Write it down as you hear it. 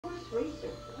racer.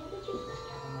 Yeah, did you, Miss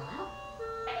Chamomile?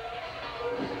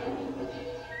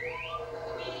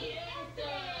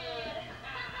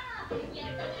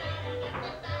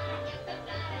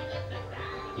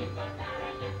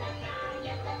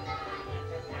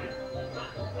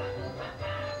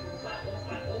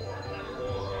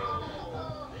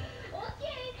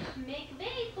 Okay, make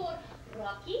way for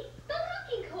Rocky the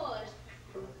Rocking Horse.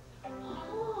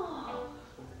 Oh,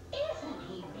 isn't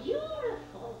he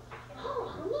beautiful?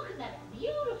 Oh, look at that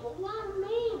beautiful long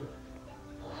mane.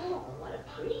 Oh, what a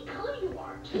pretty color you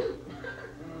are, too.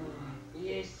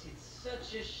 Yes, it's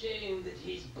such a shame that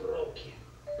he's broken.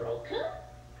 Broken?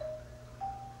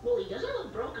 Well, he doesn't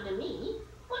look broken to me.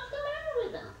 What's the matter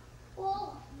with him?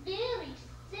 Oh, very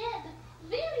sad,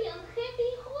 very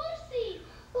unhappy horsey.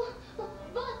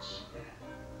 Watch.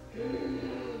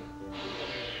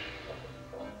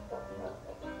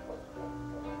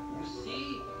 You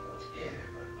see?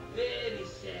 Terrible. Very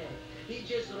sad. He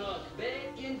just rocked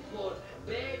back and forth,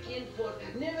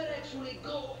 never actually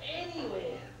go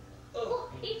anywhere. Oh,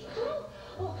 it's true.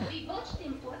 Oh, we watched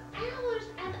him for hours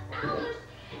and hours,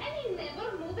 and he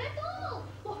never moved at all.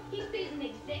 Oh, he stays in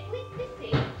exactly the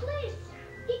same place.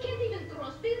 He can't even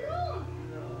cross the room.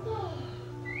 Oh.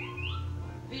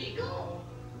 Vigo!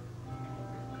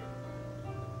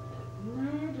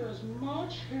 Not as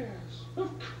much hairs. Of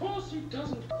course he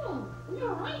doesn't. Oh,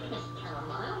 you're right, Miss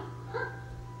Chamomile. Huh.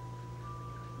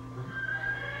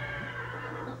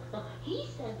 He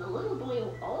said the little boy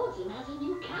who owns him has a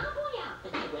new cowboy